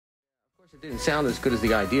It didn't sound as good as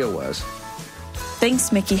the idea was.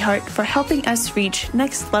 Thanks, Mickey Hart, for helping us reach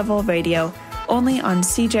Next Level Radio, only on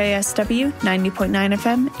CJSW 90.9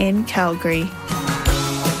 FM in Calgary.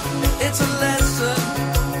 It's a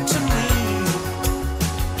lesson to me.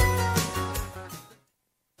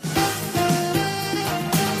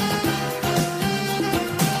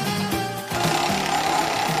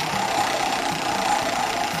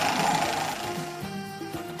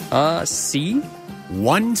 C?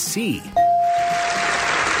 1C.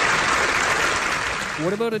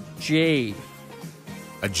 What about a J?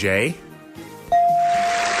 A J?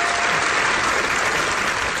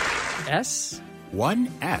 S?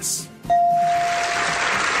 1S.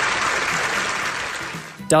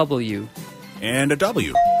 W. And a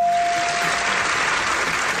W.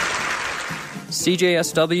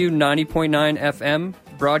 CJSW 90.9 FM,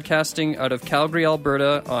 broadcasting out of Calgary,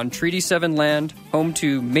 Alberta on Treaty 7 land, home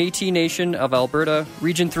to Métis Nation of Alberta,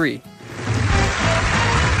 Region 3.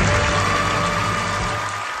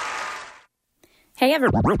 Hey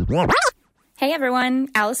everyone,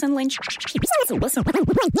 Allison Lynch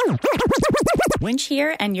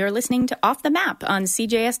here, and you're listening to Off the Map on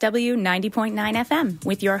CJSW 90.9 FM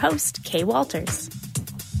with your host, Kay Walters.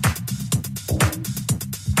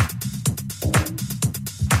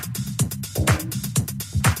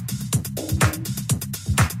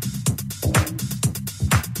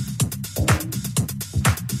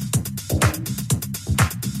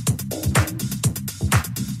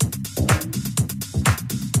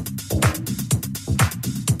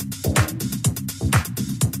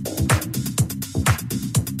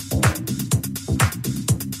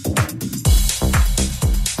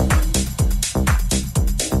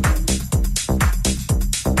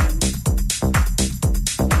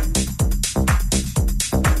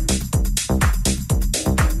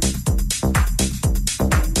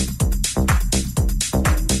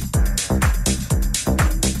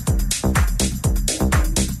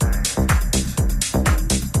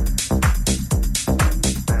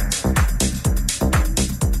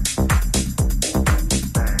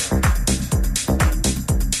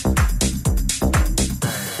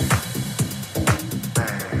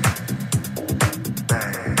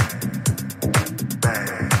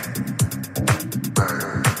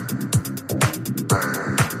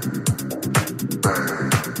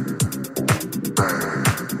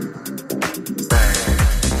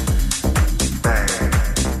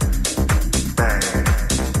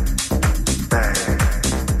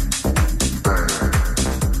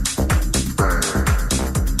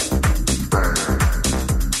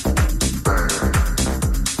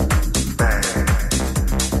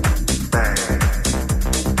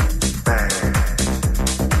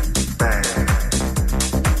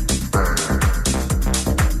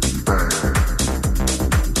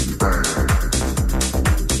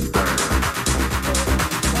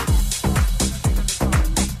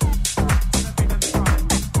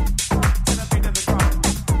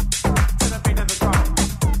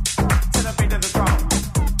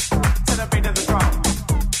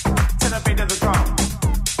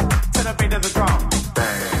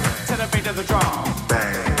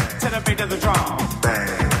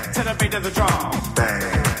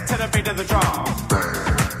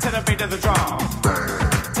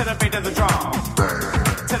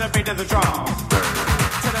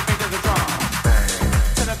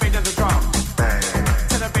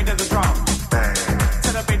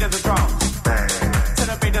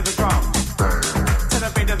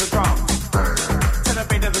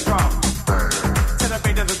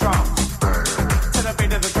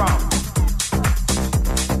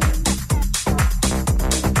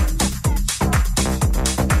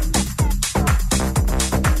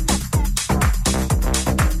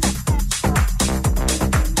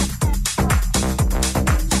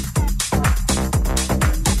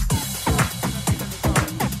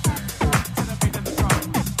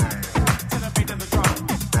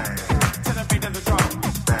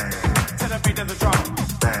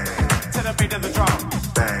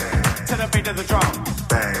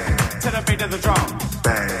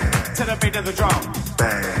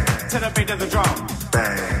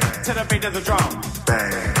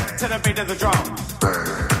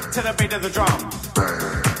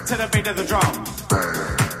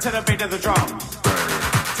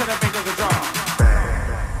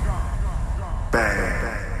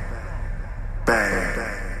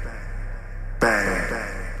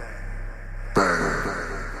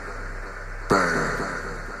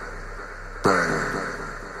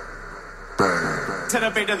 To the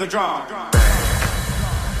beat of the drum.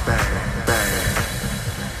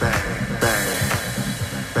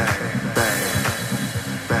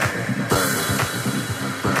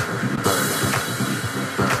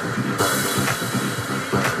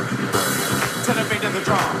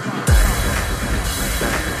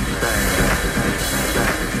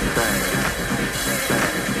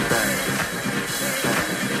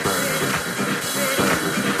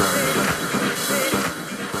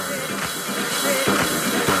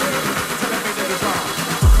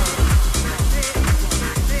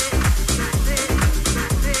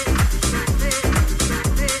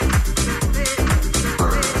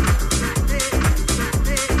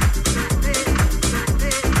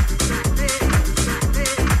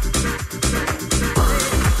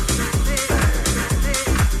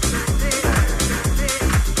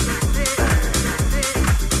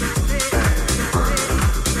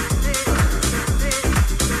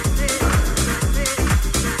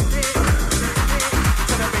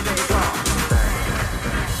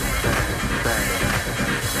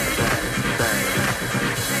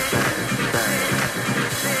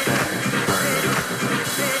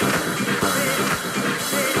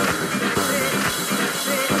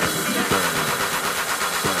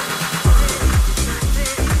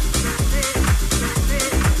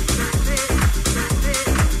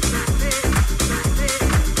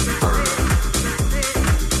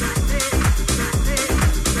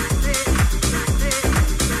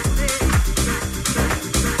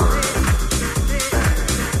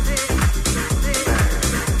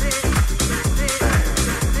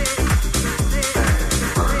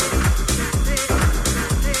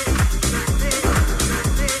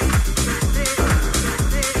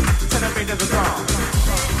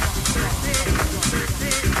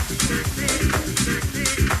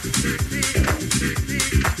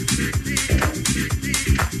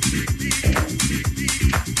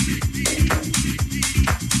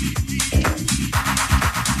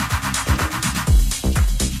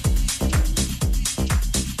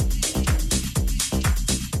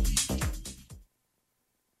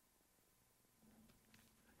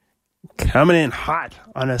 Coming in hot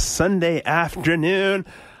on a Sunday afternoon.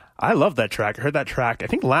 I love that track. I heard that track, I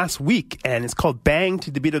think, last week, and it's called Bang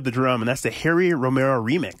to the Beat of the Drum, and that's the Harry Romero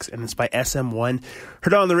remix, and it's by SM1.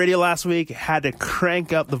 Heard it on the radio last week, had to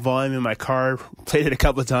crank up the volume in my car, played it a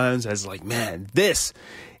couple of times. I was like, man, this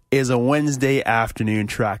is a Wednesday afternoon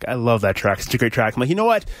track. I love that track. It's such a great track. I'm like, you know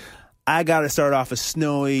what? I got to start off a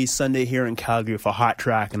snowy Sunday here in Calgary with a hot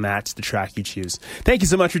track, and that's the track you choose. Thank you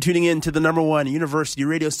so much for tuning in to the number one university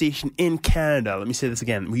radio station in Canada. Let me say this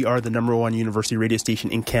again. We are the number one university radio station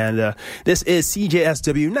in Canada. This is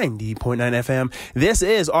CJSW 90.9 FM. This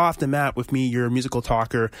is Off the Map with me, your musical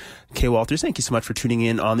talker, Kay Walters. Thank you so much for tuning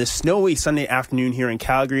in on this snowy Sunday afternoon here in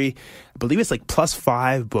Calgary. I believe it's like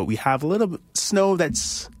 +5, but we have a little bit of snow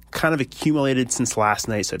that's kind of accumulated since last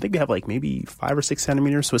night, so I think we have like maybe 5 or 6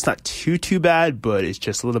 centimeters, so it's not too bad, but it's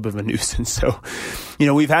just a little bit of a nuisance. So, you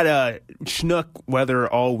know, we've had a Chinook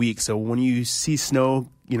weather all week, so when you see snow,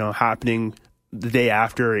 you know, happening the day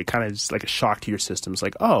after, it kind of is like a shock to your system. It's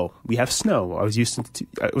like, oh, we have snow. I was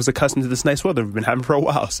accustomed to this nice weather we've been having for a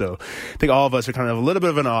while, so I think all of us are kind of a little bit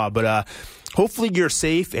of an awe, but hopefully you're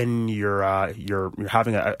safe and you're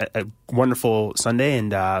having a wonderful Sunday.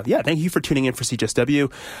 And yeah, thank you for tuning in for CJSW.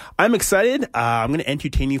 I'm excited. I'm going to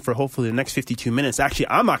entertain you for hopefully the next 52 minutes. Actually,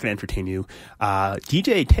 I'm not going to entertain you.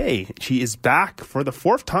 DJ Tay, she is back for the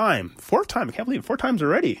fourth time. I can't believe it. 4 times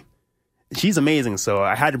already. She's amazing. So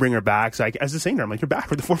I had to bring her back. So I was just saying to her, I'm like, you're back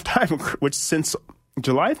for the 4th time, which since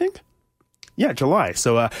July, I think. Yeah, July.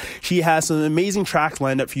 So she has some amazing tracks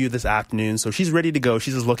lined up for you this afternoon. So she's ready to go.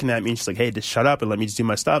 She's just looking at me and she's like, hey, just shut up and let me just do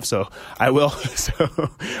my stuff. So I will. So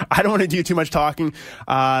I don't want to do too much talking.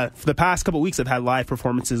 For the past couple of weeks, I've had live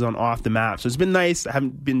performances on Off the Map. So it's been nice. I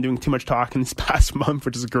haven't been doing too much talking this past month,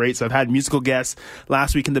 which is great. So I've had musical guests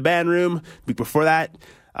last week in the band room. The week before that,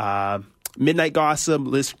 Midnight Gossip,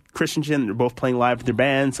 Liz Christensen, they're both playing live with their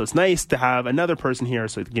band, so it's nice to have another person here,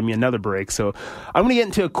 so give me another break. So I'm going to get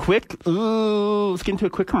into a quick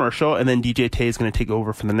commercial, and then DJ Tay is going to take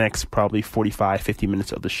over for the next probably 45-50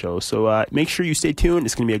 minutes of the show. So make sure you stay tuned.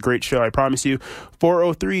 It's going to be a great show, I promise you.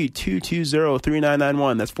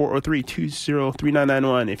 403-220-3991. That's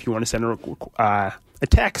 403-220-3991 if you want to send a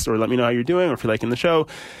text or let me know how you're doing or if you're liking the show.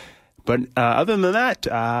 But other than that,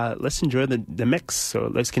 let's enjoy the mix. So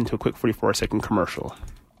let's get into a quick 44-second commercial.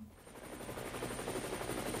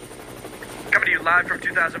 Coming to you live from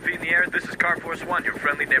 2,000 feet in the air, this is Car Force One, your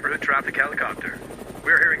friendly neighborhood traffic helicopter.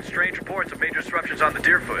 We're hearing strange reports of major disruptions on the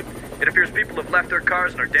Deerfoot. It appears people have left their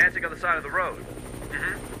cars and are dancing on the side of the road.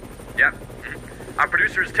 Yep. Our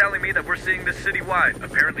producer is telling me that we're seeing this citywide.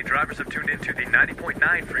 Apparently drivers have tuned into the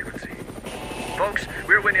 90.9 frequency. Folks,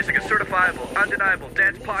 we're witnessing a certifiable, undeniable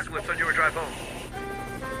dance apocalypse on your drive home.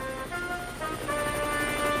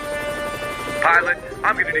 Pilot,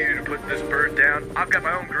 I'm going to need you to put this bird down. I've got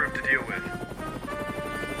my own groove to deal with.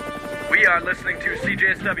 We are listening to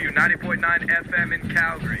CJSW 90.9 FM in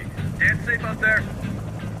Calgary. Dance safe out there.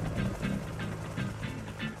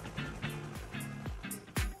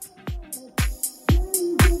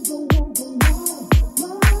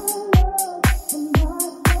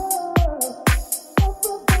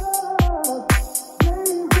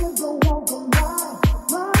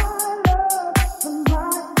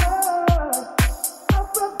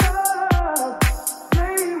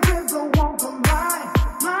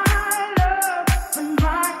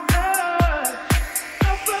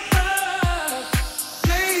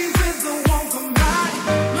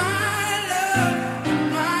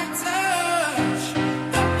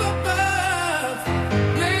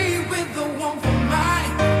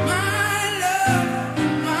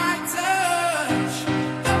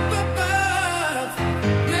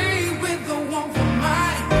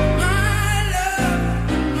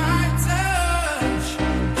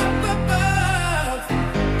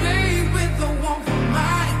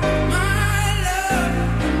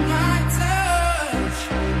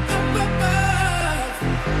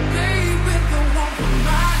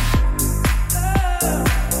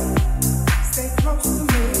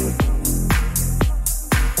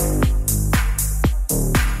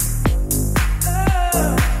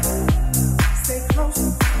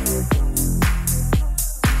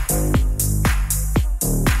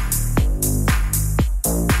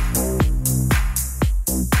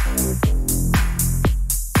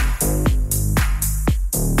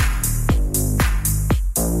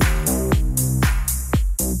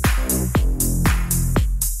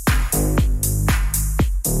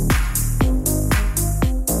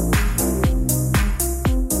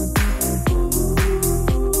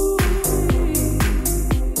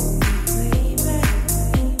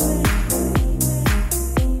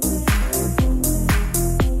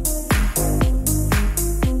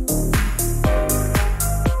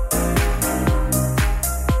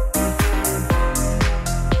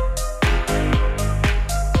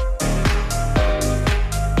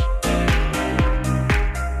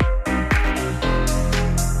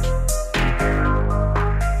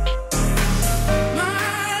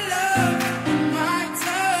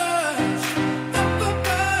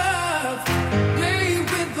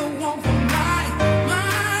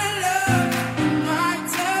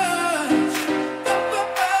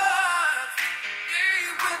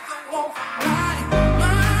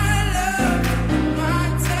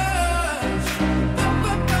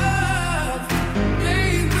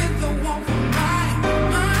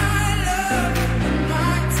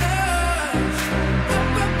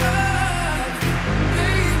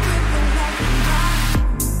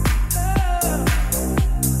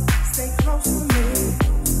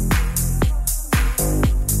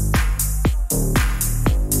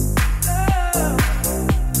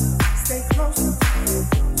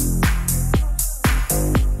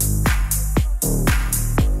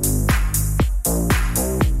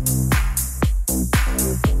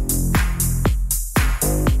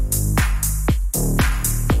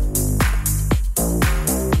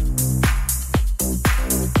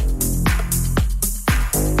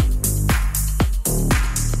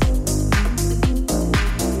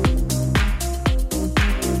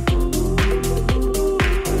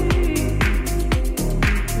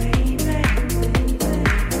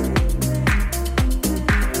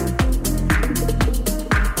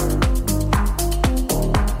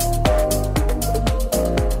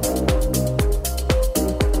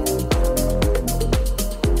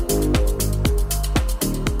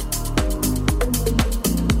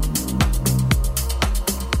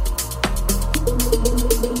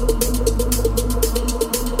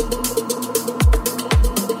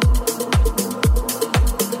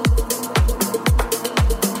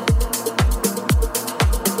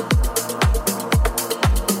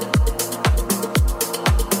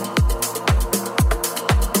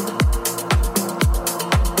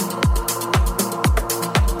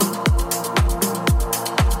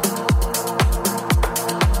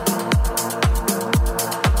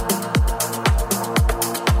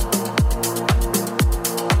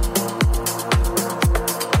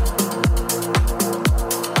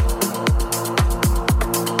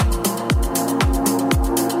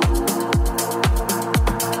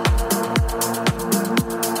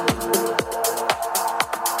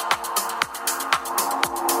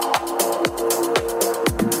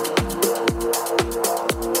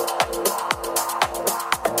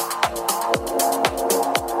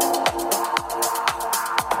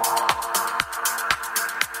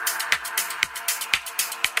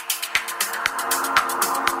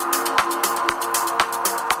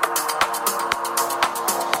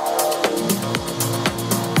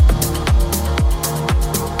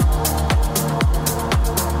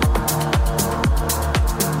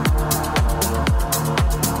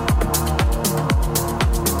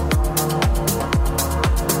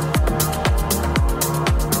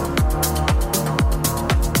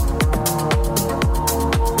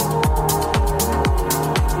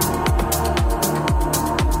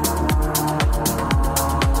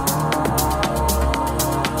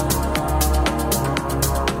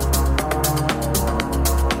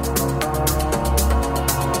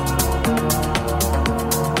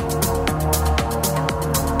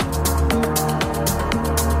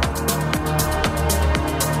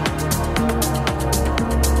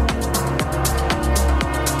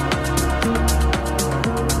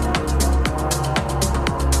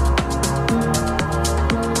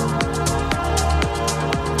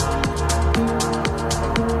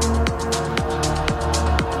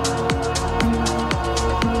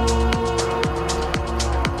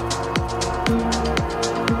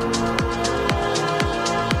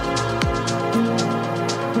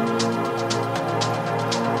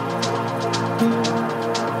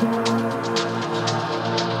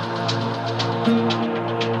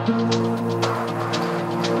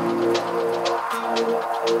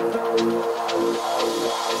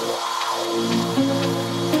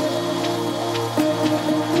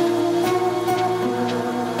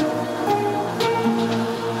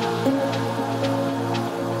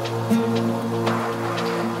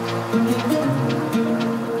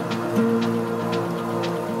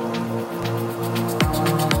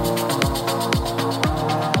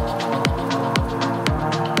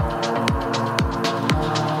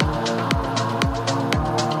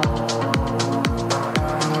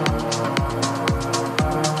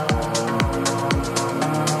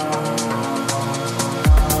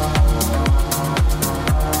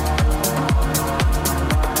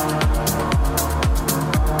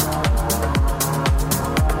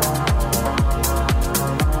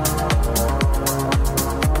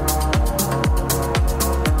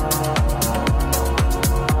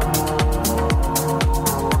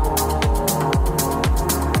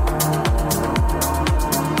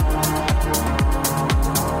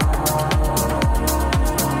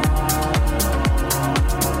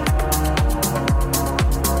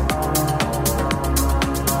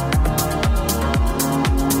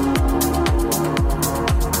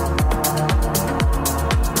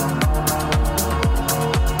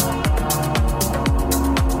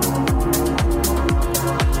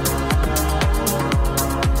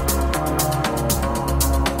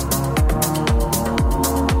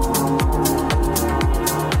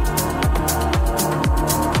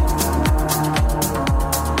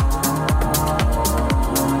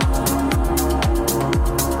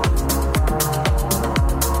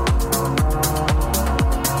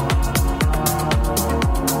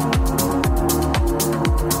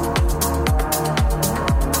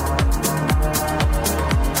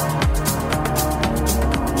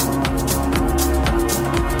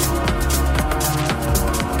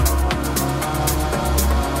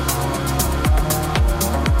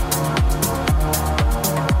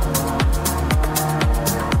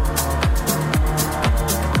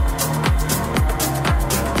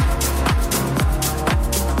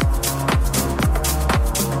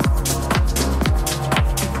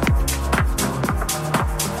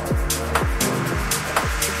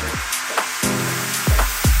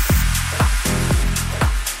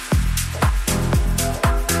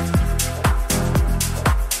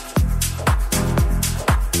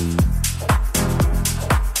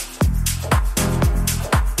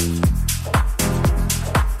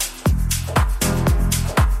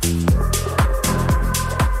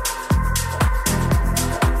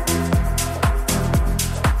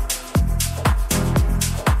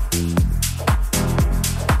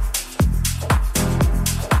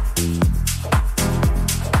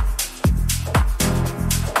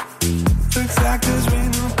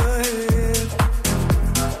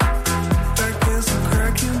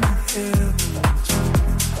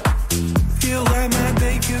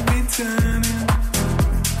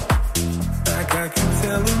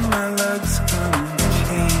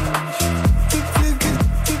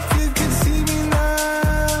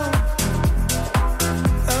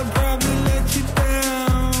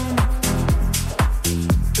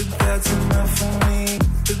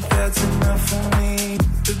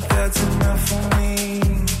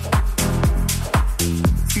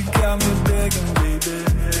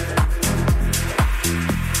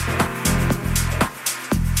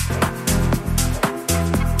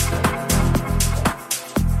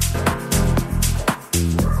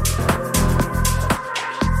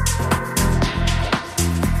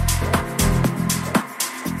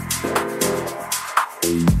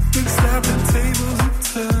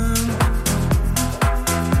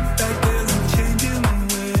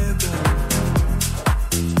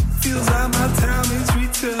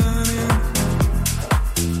 turning,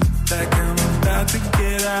 like I'm about to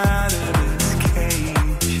get out of this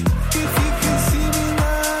cage. If you can see me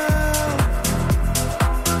now,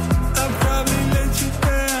 I'll probably let you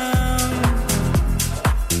down,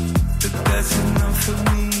 but that's enough for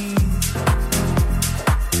me.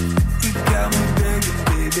 You got me begging,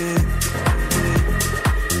 baby.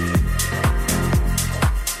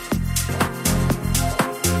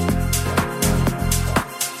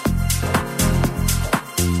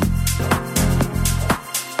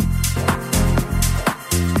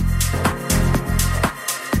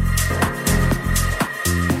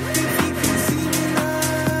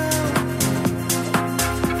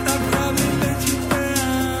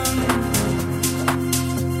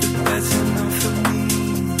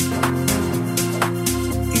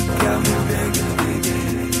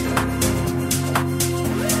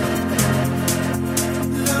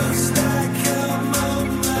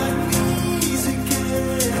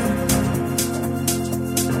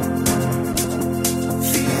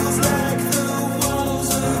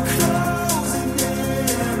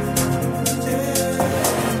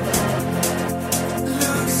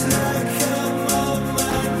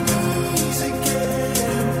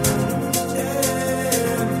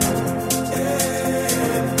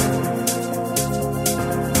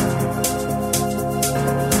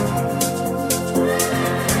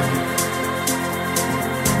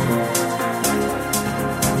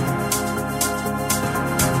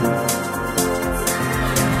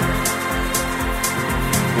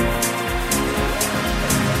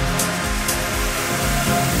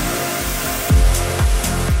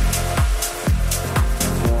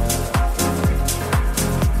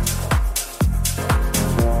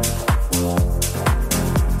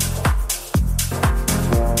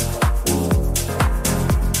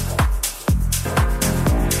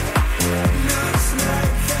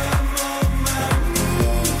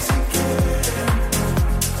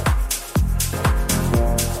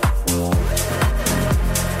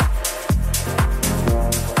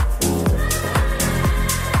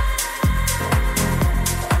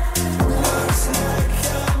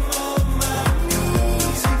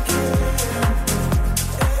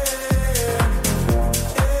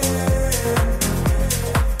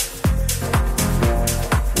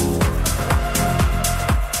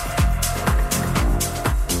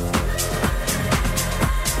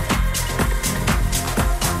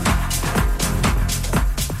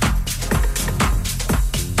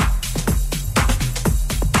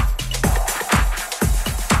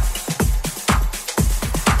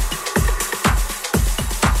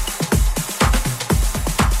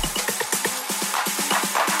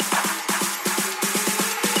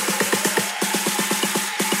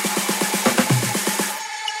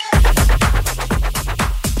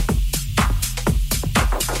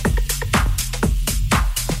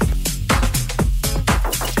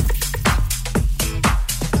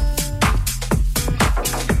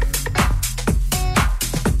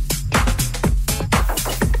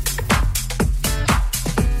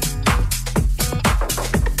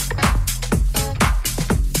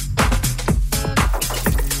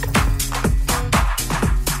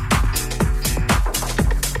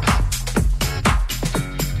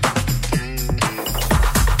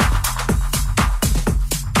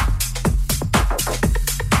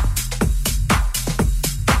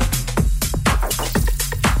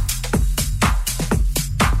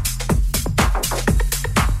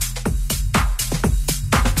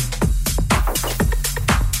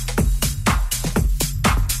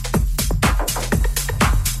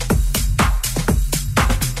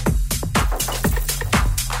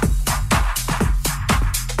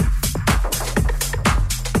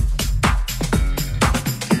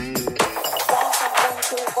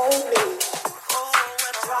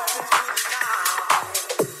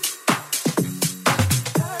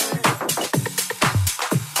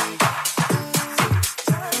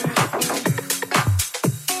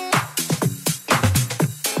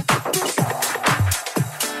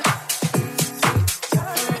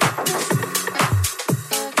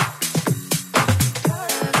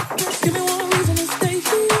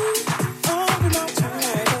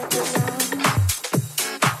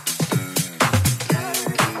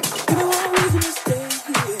 Give me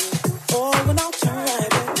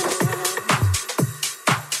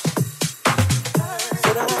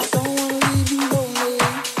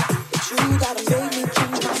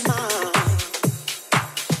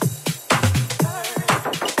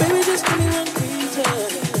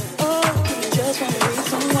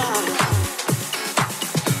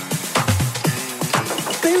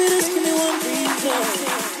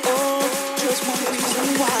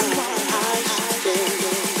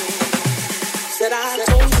Said I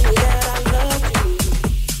told you that I loved you,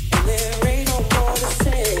 and there ain't no more to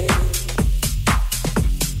say.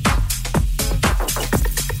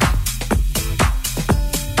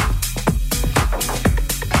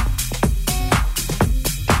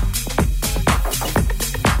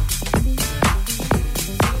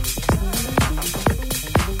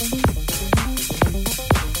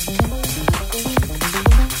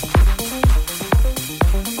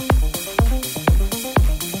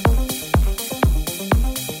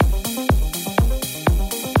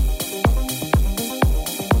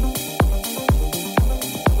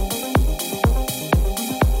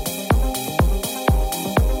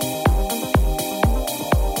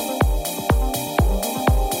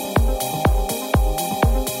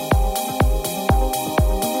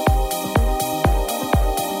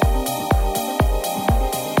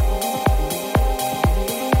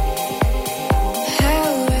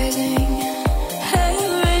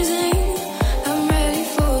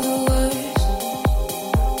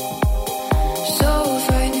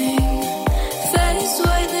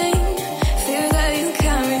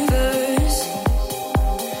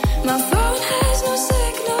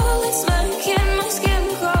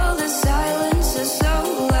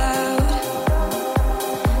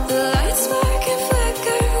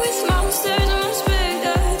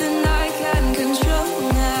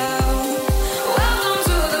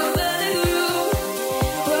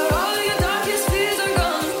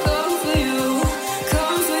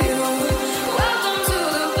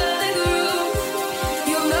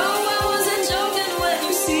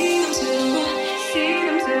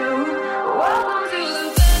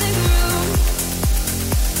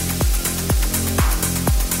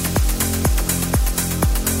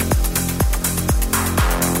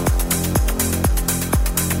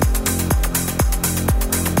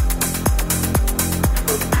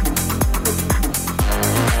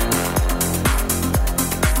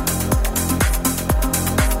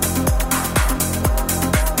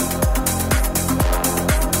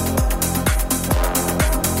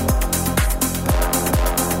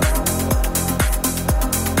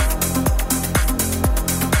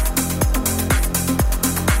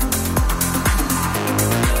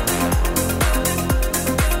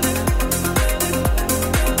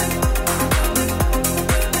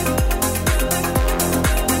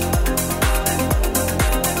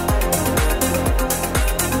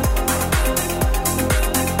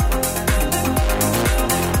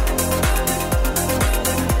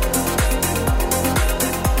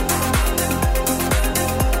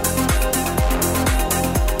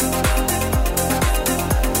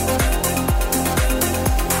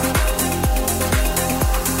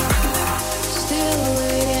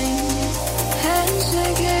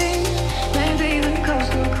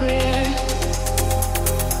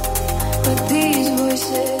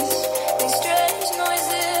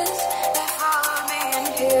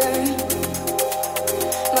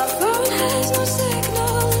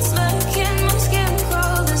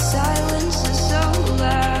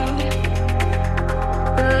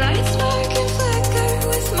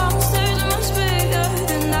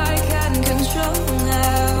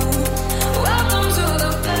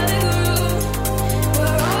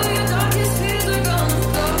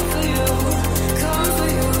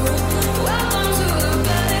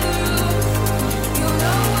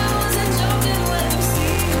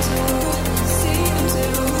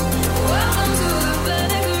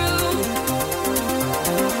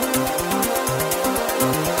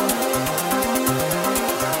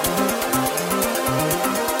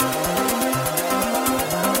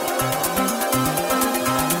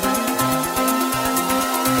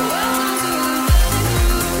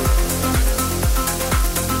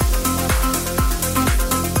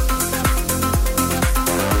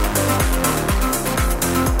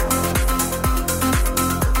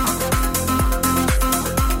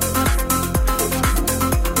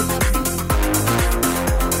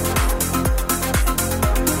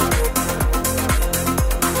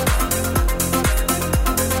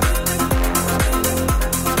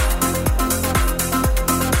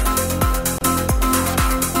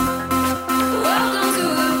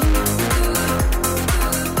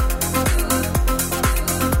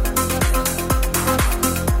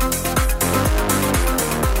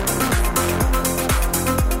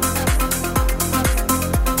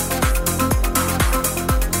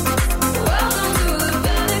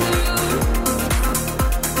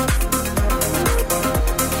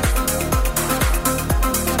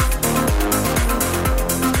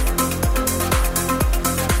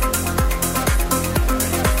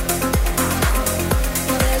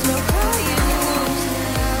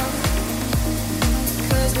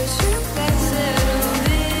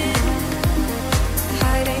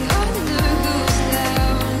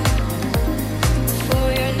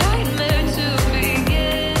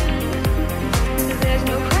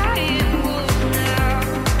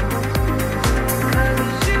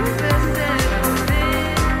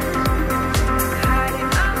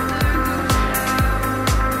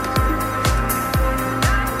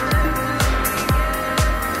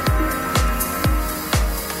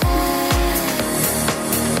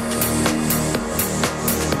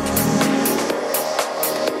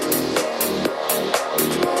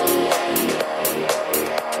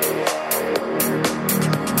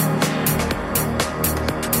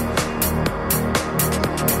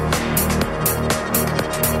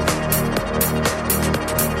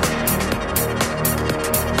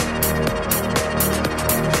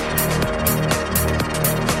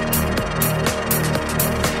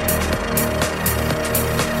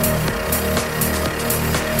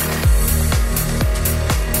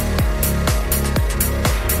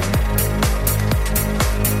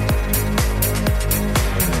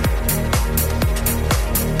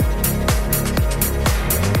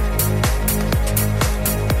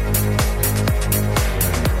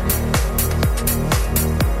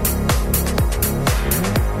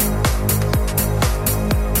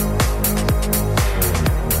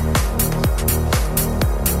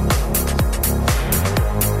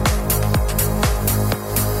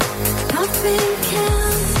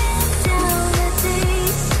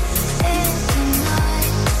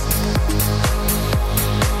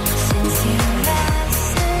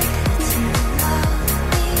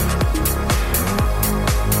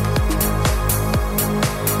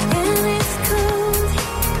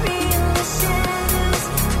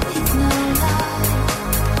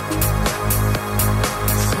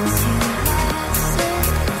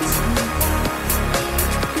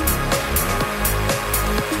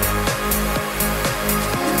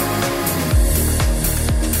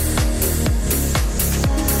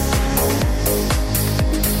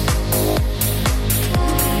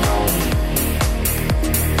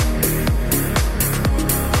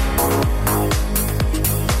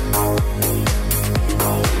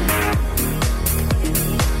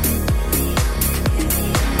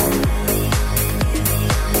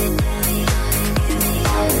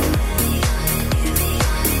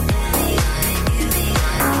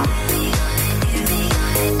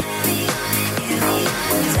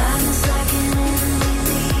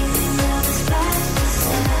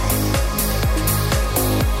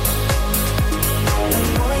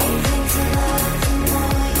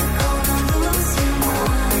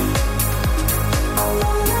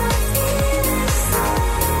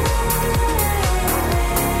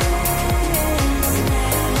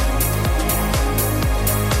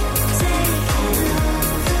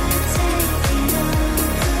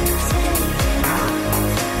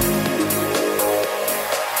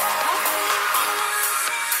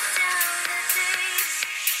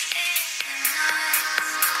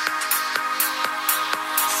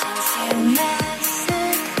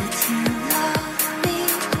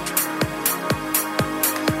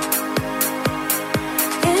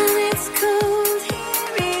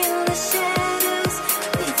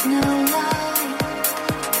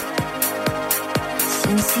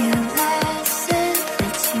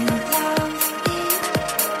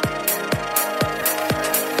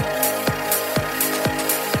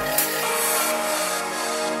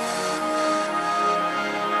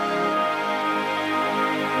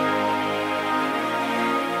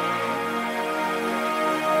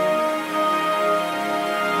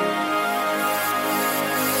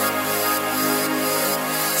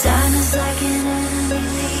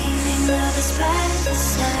 love is by the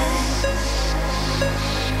side.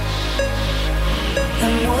 The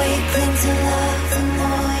more you cling to love, the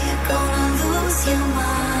more you're gonna lose your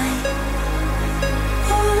mind.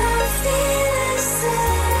 All I feel is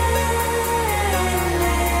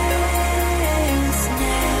silence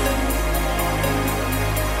now.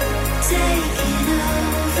 Taking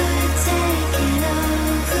over, taking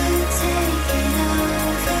over, taking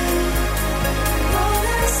over. All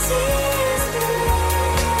I see is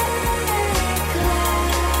black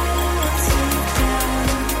clouds of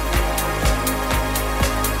doubt.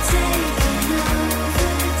 Taking over.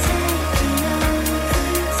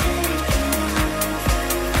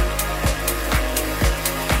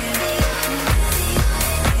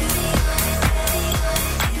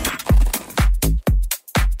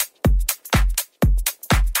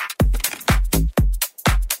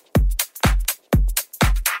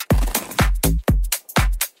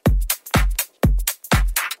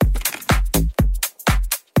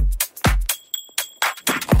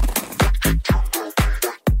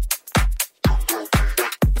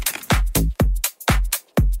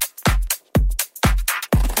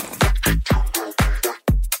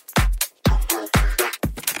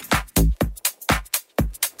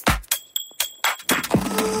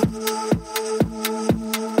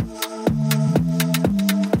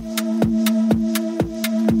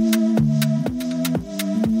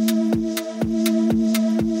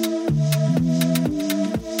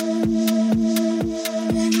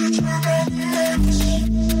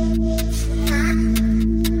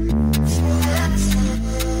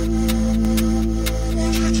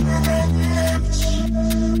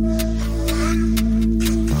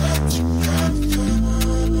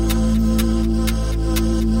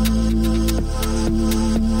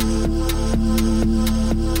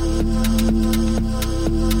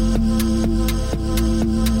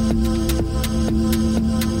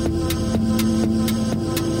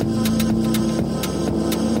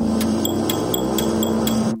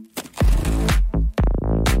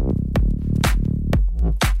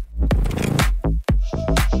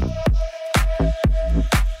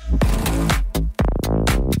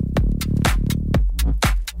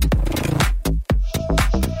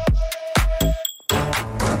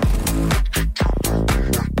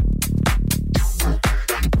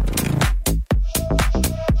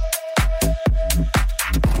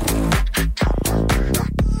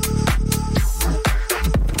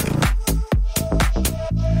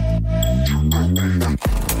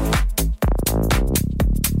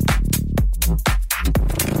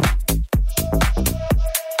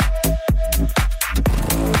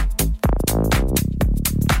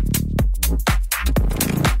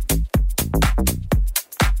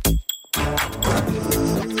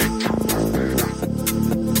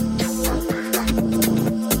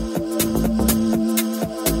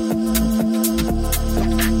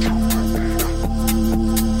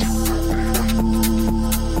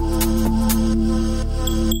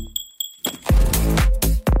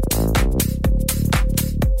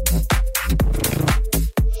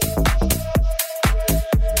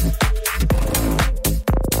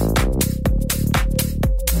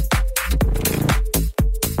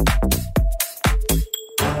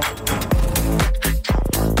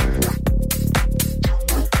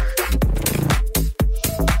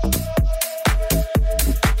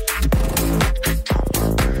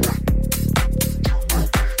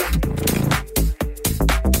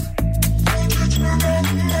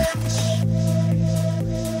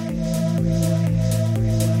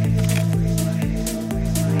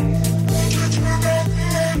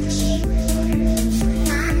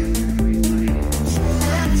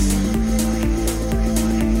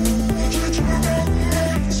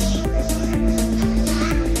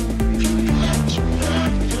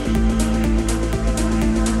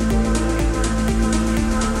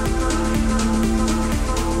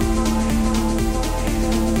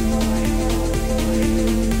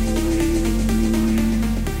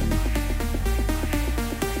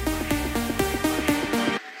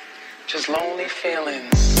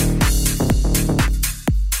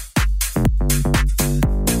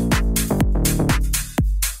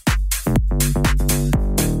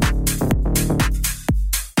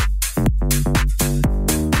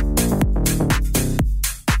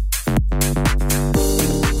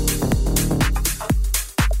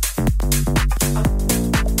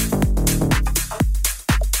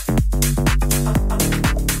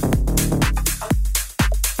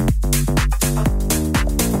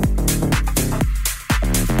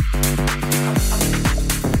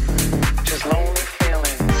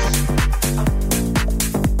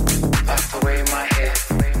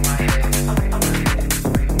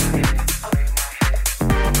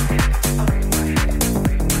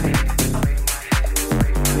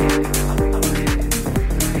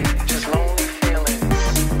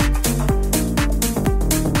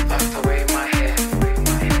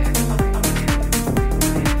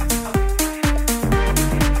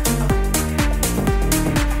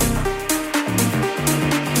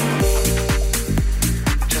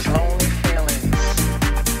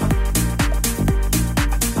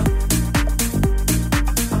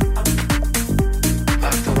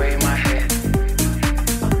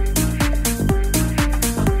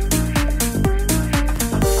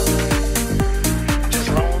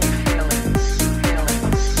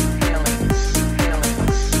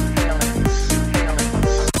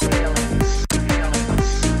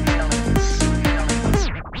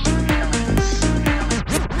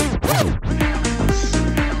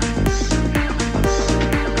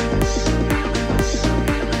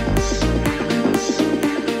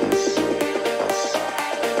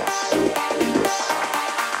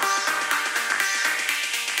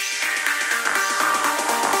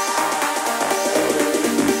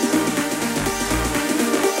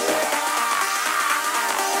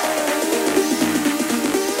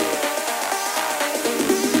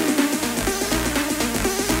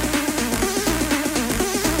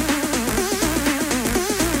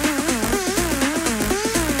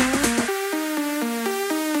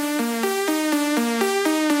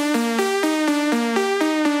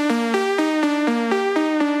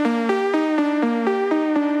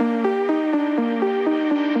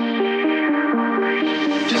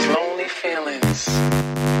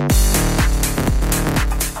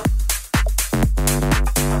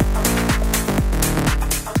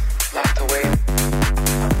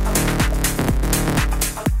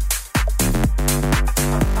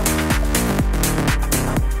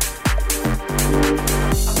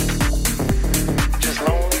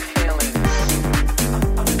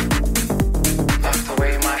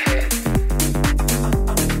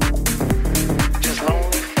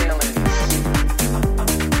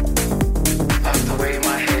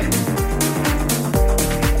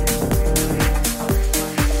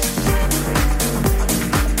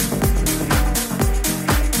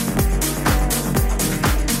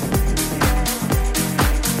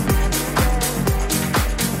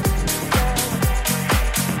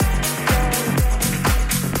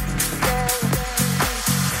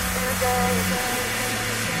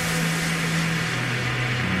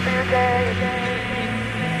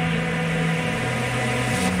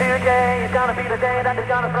 gonna be the day that they're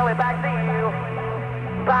gonna throw it back to you.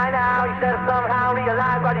 By now you should have somehow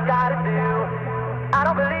realized what you gotta do. I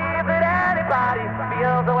don't believe that anybody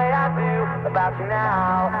feels the way I do about you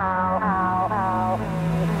now.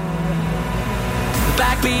 The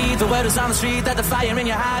backbeat, the word is on the street that the fire in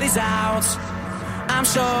your heart is out. I'm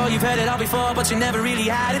sure you've heard it all before, but you never really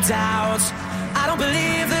had a doubt. I don't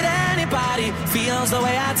believe that anybody feels the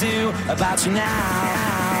way I do about you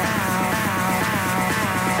now.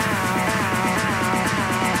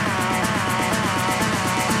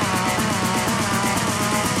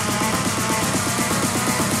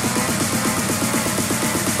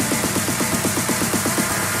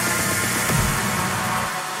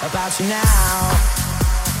 About you now.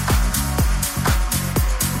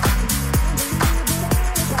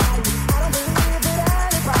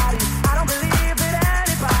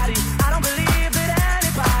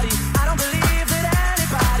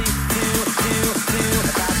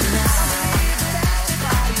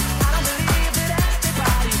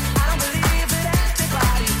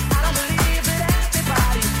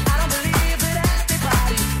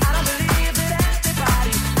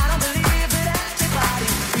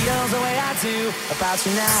 About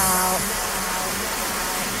you now.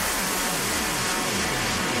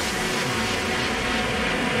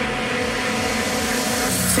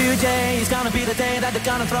 Today is gonna be the day that they're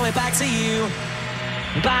gonna throw it back to you.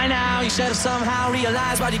 By now you should have somehow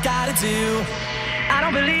realized what you gotta do. I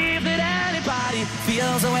don't believe that anybody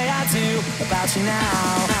feels the way I do about you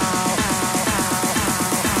now.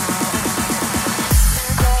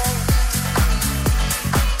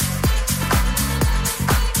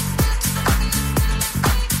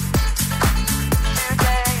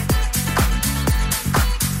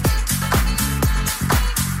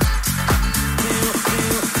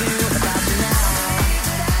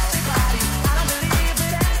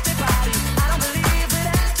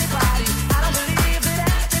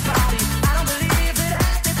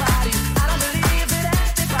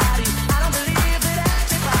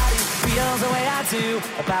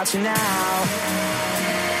 About you now.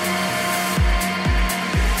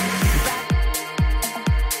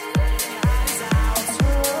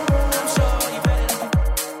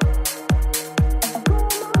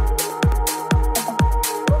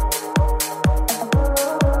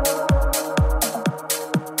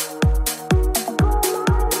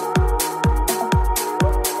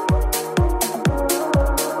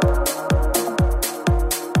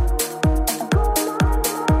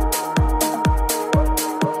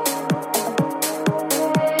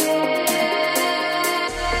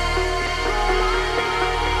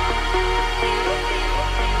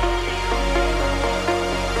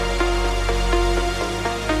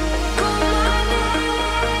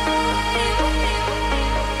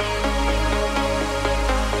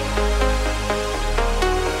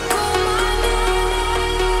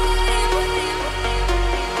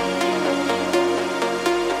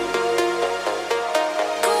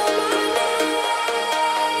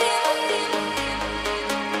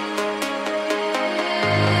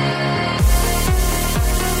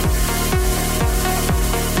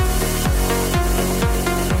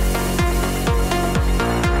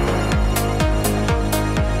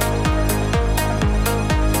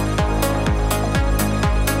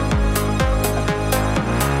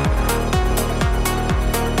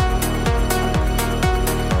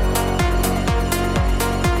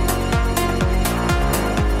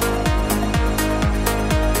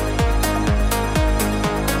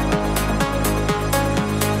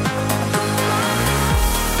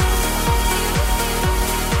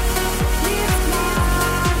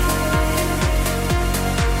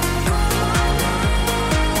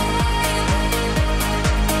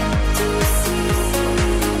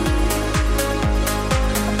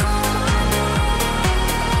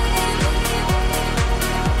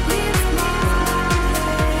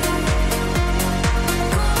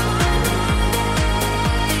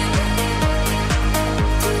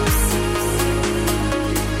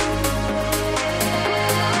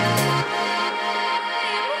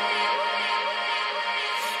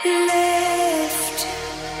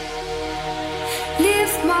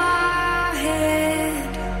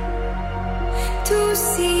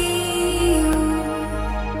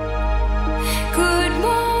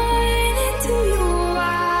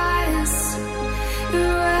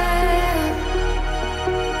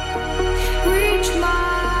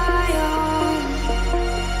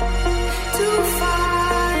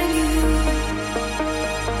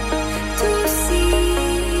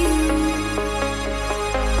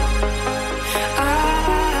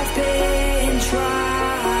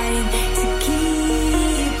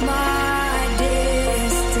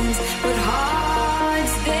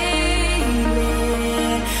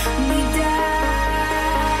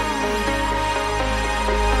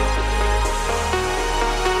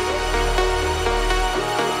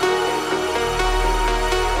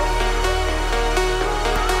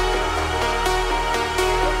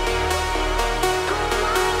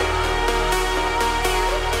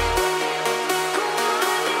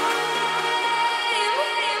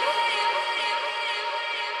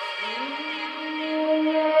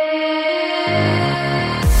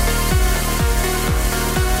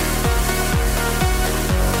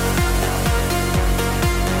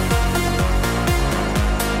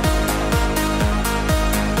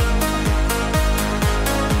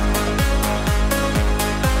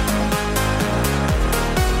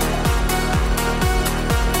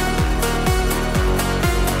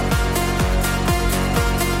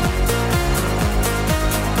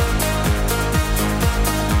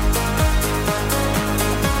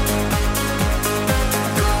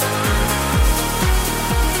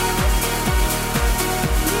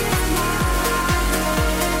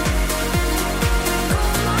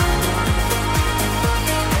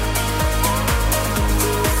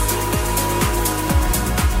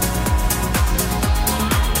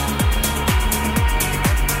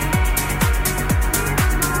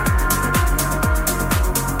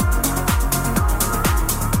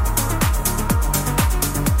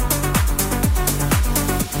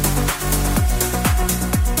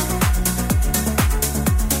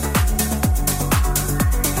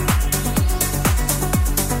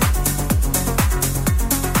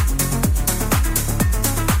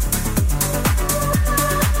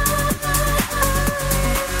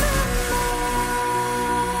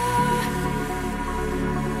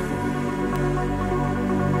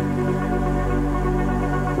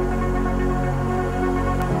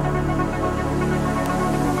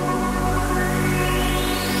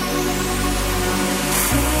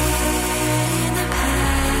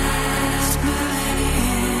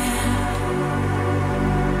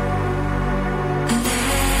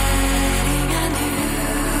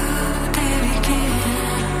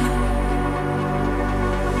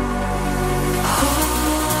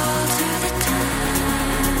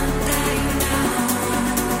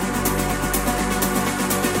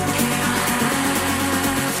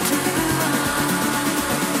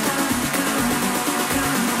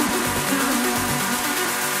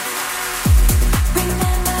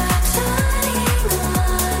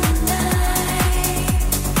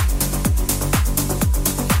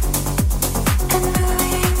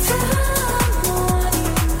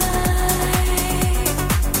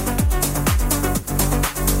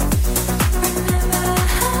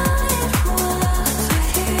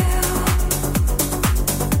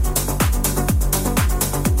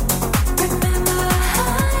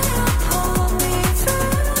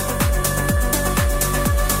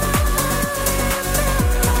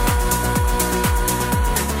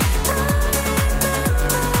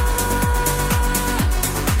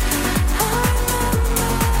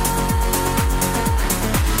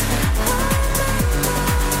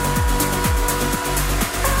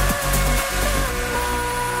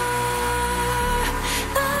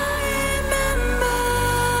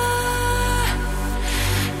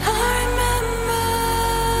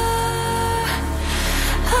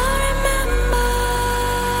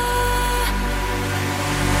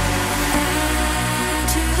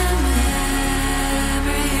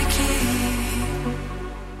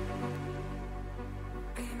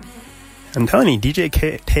 I'm telling you,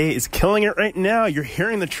 DJ Tay is killing it right now. You're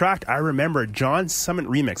hearing the track I Remember, John Summit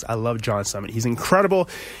remix. I love John Summit. He's incredible.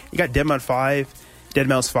 You got Deadmau5,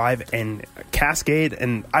 5, and Cascade,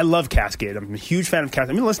 and I love Cascade. I'm a huge fan of Cascade.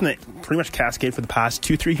 I've been listening to pretty much Cascade for the past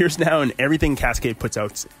 2-3 years now, and everything Cascade puts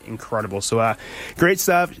out is incredible. So great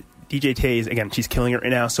stuff. DJ Tay is, again, she's killing it right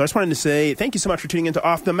now. So I just wanted to say thank you so much for tuning into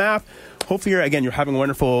Off the Map. Hopefully you're having a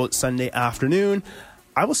wonderful Sunday afternoon.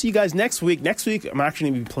 I will see you guys next week. Next week, I'm actually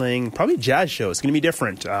going to be playing probably a jazz show. It's going to be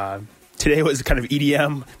different. Today was kind of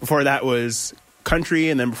EDM. Before that was country.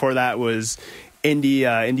 And then before that was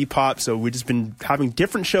indie pop. So we've just been having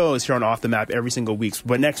different shows here on Off the Map every single week.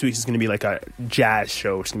 But next week is going to be like a jazz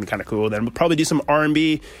show, which is going to be kind of cool. Then we'll probably do some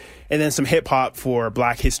R&B and then some hip-hop for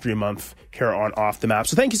Black History Month here on Off the Map.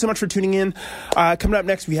 So thank you so much for tuning in. Coming up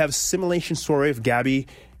next, we have Simulation Story of Gabby.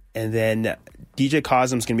 And then DJ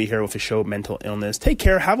Cosm's going to be here with a show, Mental Illness. Take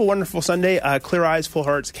care. Have a wonderful Sunday. Clear eyes, full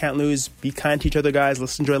hearts, can't lose. Be kind to each other, guys.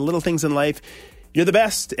 Let's enjoy little things in life. You're the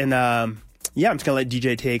best. And I'm just going to let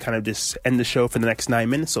DJ Tay kind of just end the show for the next 9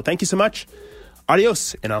 minutes. So thank you so much.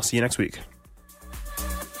 Adios, and I'll see you next week.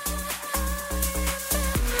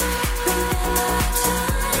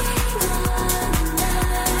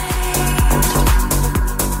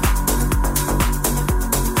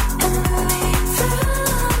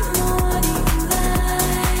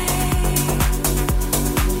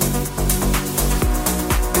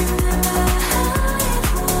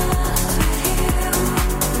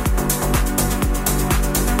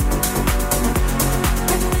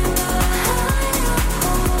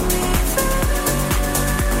 Through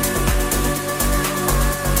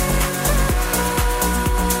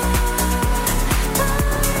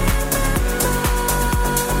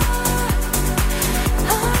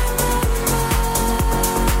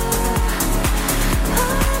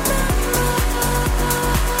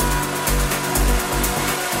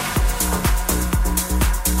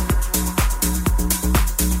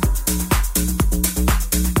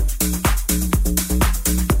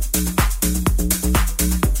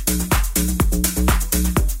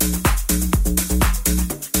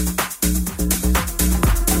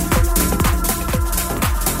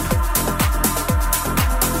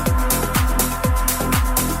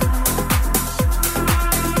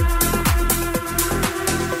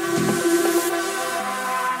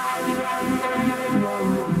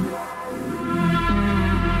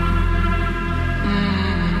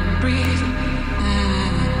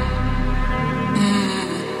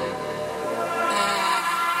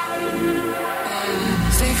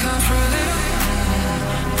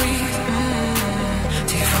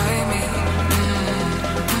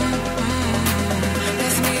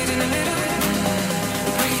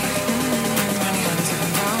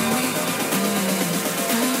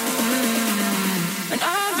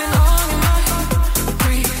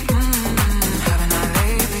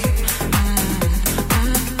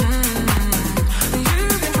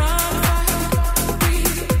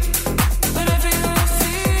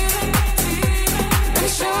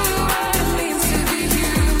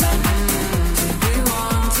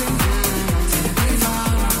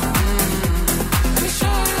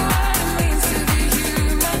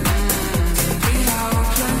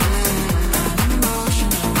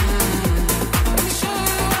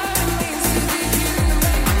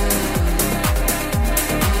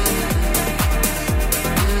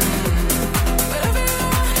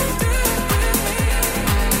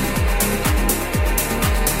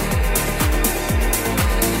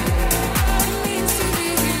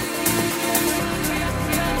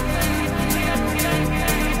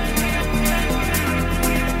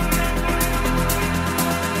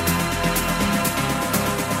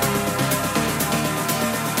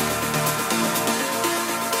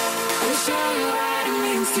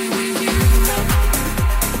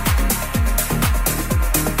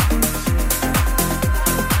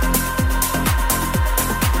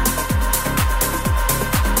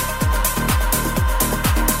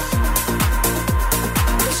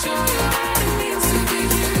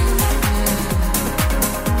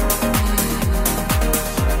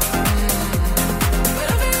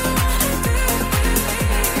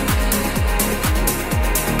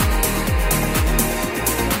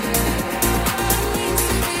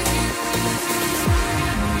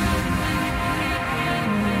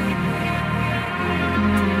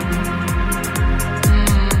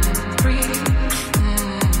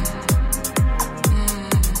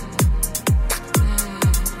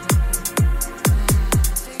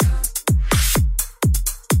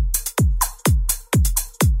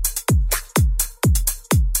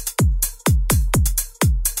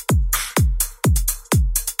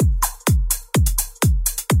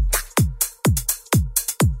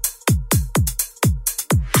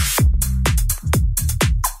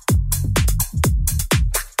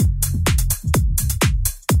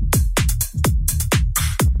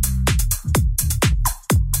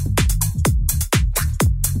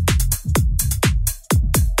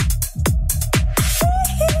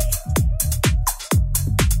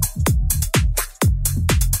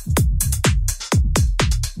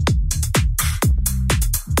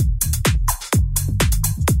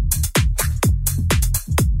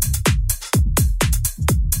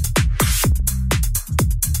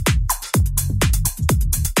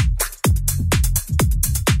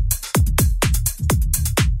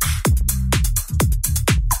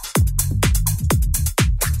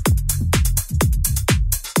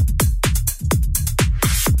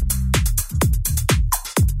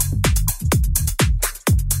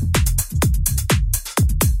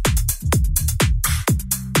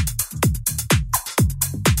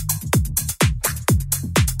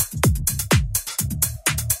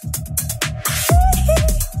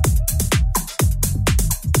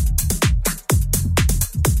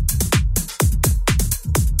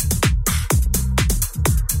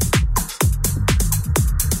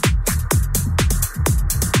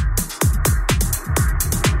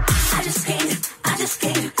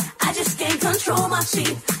control my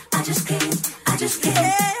feet. I just can't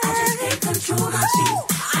control my feet.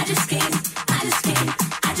 I just can't control my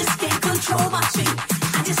feet. I just can't control my feet.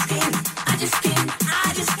 I just can't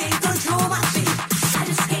control my feet. I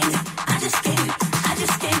just can't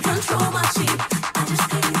control my feet.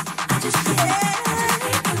 I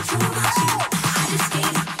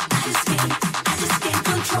just can't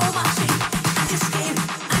control my feet.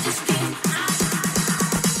 I just can't.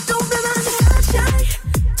 Don't blame it on the sunshine.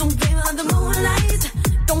 Don't blame it on the moonlight.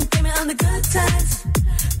 Don't blame it on the good times.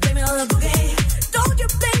 Blame it on the boogie. Don't you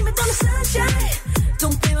blame it on the sunshine.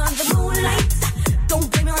 Don't blame it on the moonlight.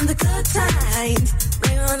 Don't blame it on the good times.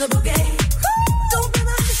 Blame it on the boogie. Don't blame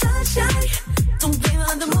it on the sunshine. Don't blame it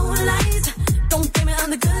on the moonlight. Don't blame it on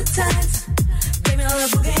the good times. Blame it on the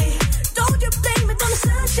boogie. Don't you blame it on the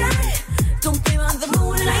sunshine. Don't blame it on the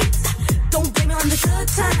moonlight. Don't blame it on the good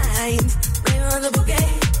times. Blame it on the boogie.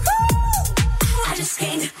 I just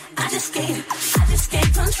can't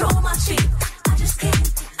control my feet. I just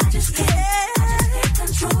can't control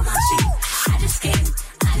my feet. I just can't control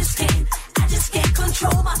my feet. I just can't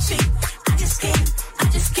control my feet. I just can't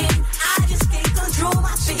control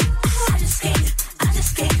my feet. I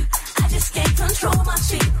just can't control my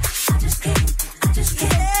feet.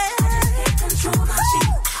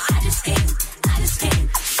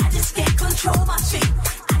 I just can't control my feet.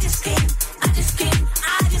 I just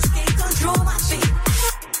can't control my feet.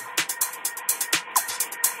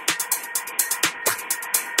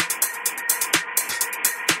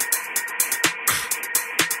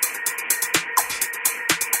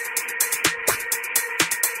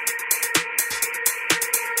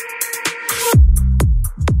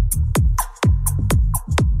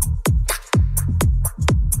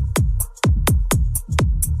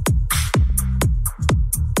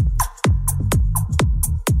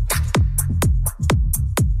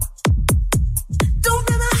 Don't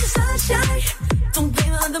blame it on the sunshine. Don't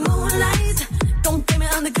blame it on the moonlight. Don't blame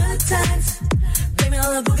it on the good times. Blame it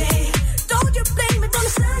on the boogie. Don't you blame it on the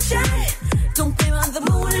sunshine. Don't blame it on the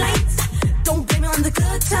moonlight. Don't blame it on the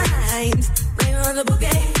good times. Blame it on the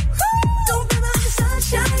boogie. Don't blame it on the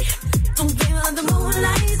sunshine. Don't blame it on the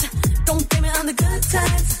moonlight. Don't blame it on the good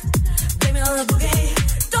times. Blame it on the boogie.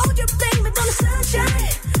 Don't you blame it on the sunshine.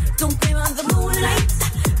 Don't blame it on the moonlight.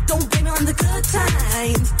 Don't blame it on the good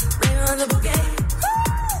times. Blame it on the boogie.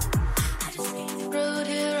 Rode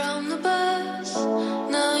here on the bus,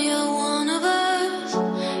 now you're one of us.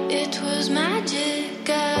 It was magic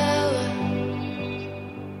hour.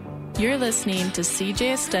 You're listening to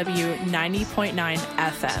CJSW 90.9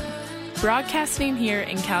 FM, broadcasting here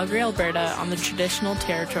in Calgary, Alberta on the traditional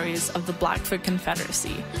territories of the Blackfoot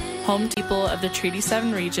Confederacy, home to people of the Treaty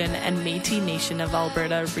 7 region and Métis Nation of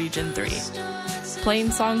Alberta Region 3.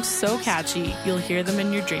 Playing songs so catchy, you'll hear them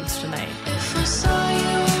in your dreams tonight. If I saw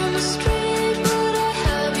you on the street, would I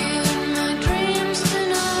have you in my dreams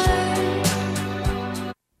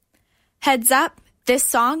tonight? Heads up, this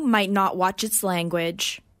song might not watch its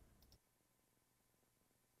language.